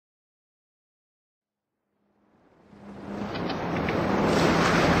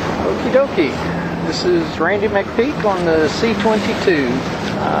Okie dokie. This is Randy McPeak on the C-22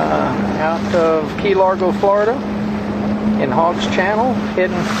 out of Key Largo, Florida in Hogs Channel,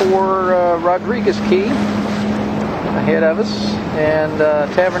 heading for Rodriguez Key ahead of us and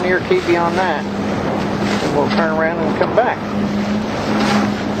Tavernier Key beyond that. And we'll turn around and come back.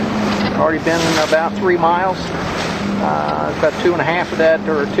 Already been about 3 miles. About 2.5 of that,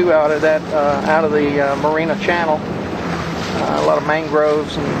 or 2 out of that, out of the Marina Channel. A lot of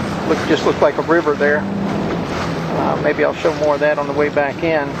mangroves and just looked like a river there. Maybe I'll show more of that on the way back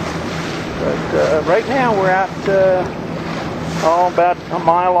in. But right now we're out about a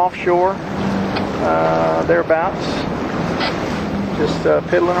mile offshore, thereabouts. Just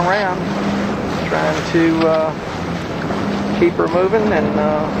piddling around, trying to keep her moving and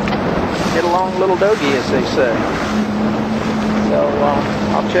get along little doggy, as they say. So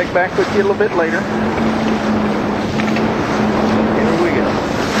I'll check back with you a little bit later.